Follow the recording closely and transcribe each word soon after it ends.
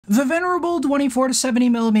The venerable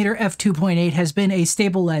 24-70mm f2.8 has been a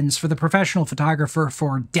stable lens for the professional photographer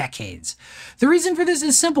for decades. The reason for this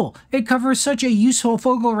is simple. It covers such a useful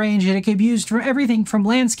focal range that it can be used for everything from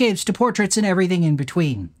landscapes to portraits and everything in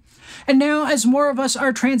between. And now, as more of us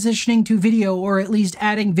are transitioning to video, or at least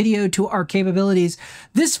adding video to our capabilities,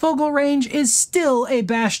 this focal range is still a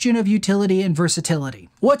bastion of utility and versatility.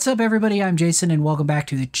 What's up everybody, I'm Jason and welcome back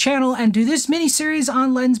to the channel and to this mini-series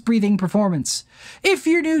on lens breathing performance. If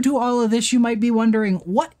you're new to all of this, you might be wondering,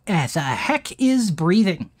 what the heck is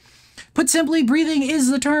breathing? Put simply, breathing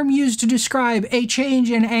is the term used to describe a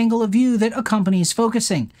change in angle of view that accompanies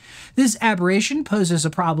focusing. This aberration poses a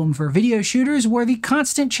problem for video shooters where the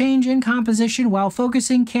constant change in composition while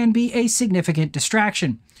focusing can be a significant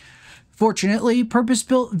distraction. Fortunately,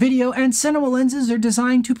 purpose-built video and cinema lenses are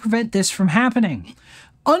designed to prevent this from happening.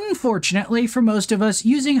 Unfortunately, for most of us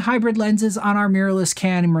using hybrid lenses on our mirrorless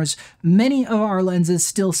cameras, many of our lenses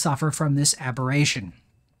still suffer from this aberration.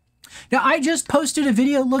 Now, I just posted a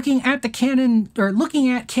video looking at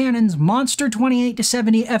Canon's monster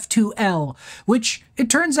 28-70 f2L, which it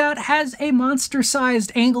turns out has a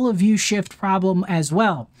monster-sized angle of view shift problem as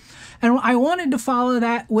well. And I wanted to follow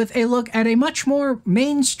that with a look at a much more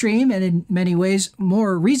mainstream and in many ways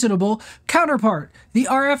more reasonable counterpart, the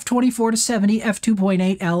RF 24-70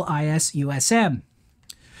 f2.8L IS USM.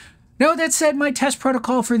 Now, with that said, my test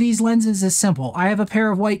protocol for these lenses is simple. I have a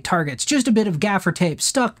pair of white targets, just a bit of gaffer tape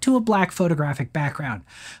stuck to a black photographic background.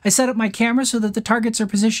 I set up my camera so that the targets are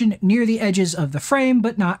positioned near the edges of the frame,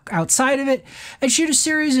 but not outside of it, and shoot a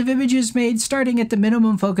series of images made starting at the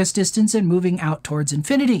minimum focus distance and moving out towards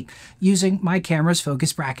infinity, using my camera's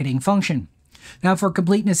focus bracketing function. Now, for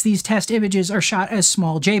completeness, these test images are shot as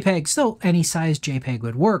small JPEGs, though any size JPEG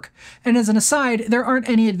would work. And as an aside, there aren't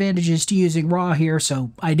any advantages to using RAW here,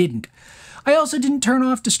 so I didn't. I also didn't turn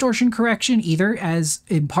off distortion correction either, as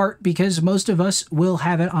in part because most of us will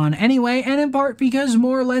have it on anyway, and in part because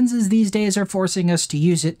more lenses these days are forcing us to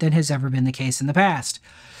use it than has ever been the case in the past.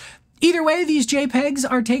 Either way, these JPEGs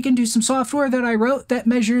are taken to some software that I wrote that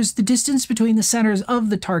measures the distance between the centers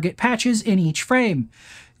of the target patches in each frame.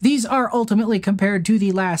 These are ultimately compared to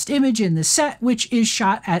the last image in the set, which is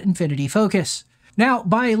shot at infinity focus. Now,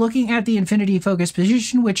 by looking at the infinity focus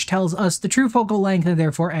position, which tells us the true focal length and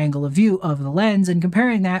therefore angle of view of the lens, and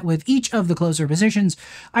comparing that with each of the closer positions,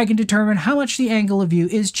 I can determine how much the angle of view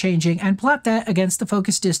is changing and plot that against the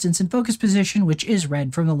focus distance and focus position, which is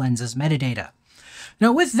read from the lens's metadata.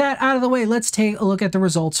 Now, with that out of the way, let's take a look at the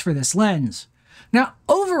results for this lens. Now,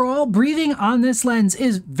 overall, breathing on this lens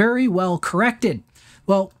is very well corrected.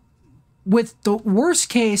 Well, with the worst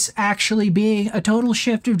case actually being a total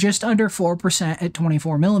shift of just under 4% at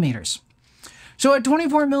 24mm. So at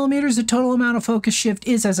 24mm, the total amount of focus shift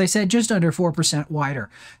is, as I said, just under 4% wider.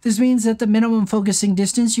 This means that the minimum focusing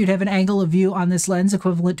distance, you'd have an angle of view on this lens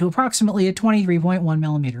equivalent to approximately a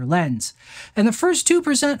 23.1mm lens. And the first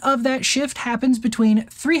 2% of that shift happens between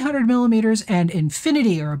 300mm and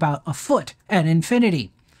infinity, or about a foot at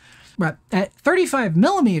infinity. But at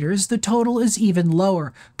 35mm, the total is even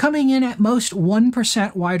lower, coming in at most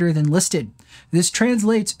 1% wider than listed. This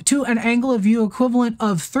translates to an angle of view equivalent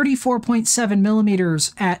of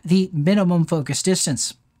 34.7mm at the minimum focus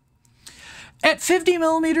distance. At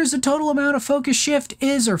 50mm, the total amount of focus shift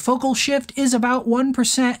is, or focal shift is, about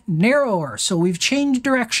 1% narrower, so we've changed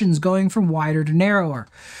directions going from wider to narrower.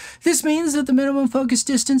 This means that the minimum focus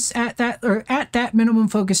distance at that minimum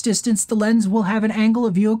focus distance, the lens will have an angle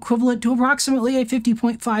of view equivalent to approximately a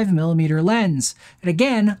 50.5mm lens. And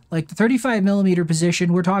again, like the 35mm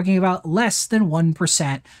position, we're talking about less than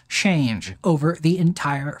 1% change over the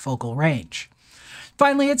entire focal range.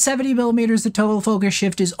 Finally, at 70mm, the total focus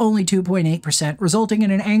shift is only 2.8%, resulting in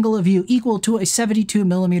an angle of view equal to a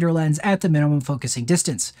 72mm lens at the minimum focusing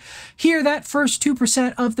distance. Here, that first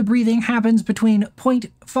 2% of the breathing happens between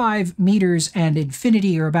 0.5 meters and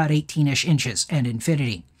infinity, or about 18-ish inches and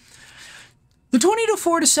infinity. The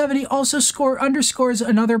 24-70 also underscores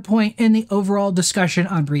another point in the overall discussion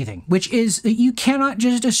on breathing, which is that you cannot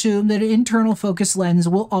just assume that an internal focus lens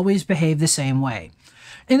will always behave the same way.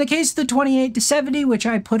 In the case of the 28-70, which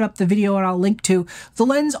I put up the video and I'll link to, the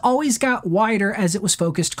lens always got wider as it was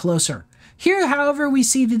focused closer. Here, however, we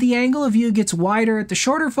see that the angle of view gets wider at the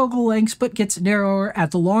shorter focal lengths, but gets narrower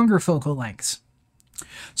at the longer focal lengths.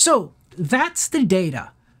 So that's the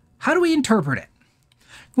data. How do we interpret it?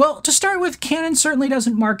 Well, to start with, Canon certainly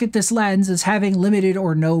doesn't market this lens as having limited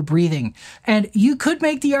or no breathing. And you could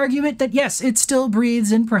make the argument that yes, it still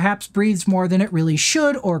breathes and perhaps breathes more than it really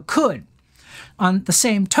should or could. On the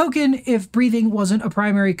same token, if breathing wasn't a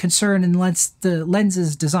primary concern in the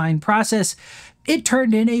lens's design process, it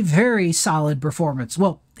turned in a very solid performance.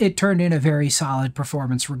 Well, it turned in a very solid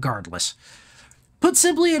performance regardless. Put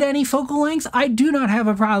simply, at any focal length, I do not have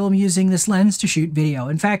a problem using this lens to shoot video.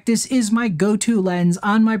 In fact, this is my go-to lens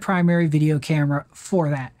on my primary video camera for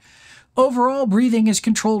that. Overall, breathing is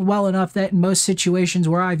controlled well enough that in most situations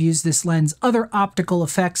where I've used this lens, other optical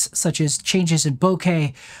effects, such as changes in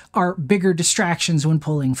bokeh, are bigger distractions when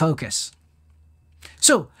pulling focus.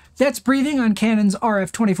 So, that's breathing on Canon's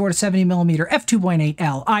RF 24-70mm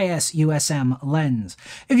f2.8L IS USM lens.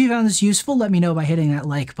 If you found this useful, let me know by hitting that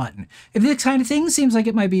like button. If this kind of thing seems like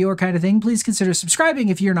it might be your kind of thing, please consider subscribing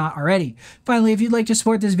if you're not already. Finally, if you'd like to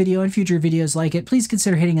support this video and future videos like it, please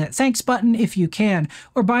consider hitting that thanks button if you can,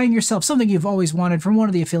 or buying yourself something you've always wanted from one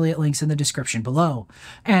of the affiliate links in the description below.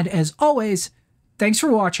 And as always, thanks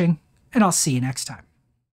for watching, and I'll see you next time.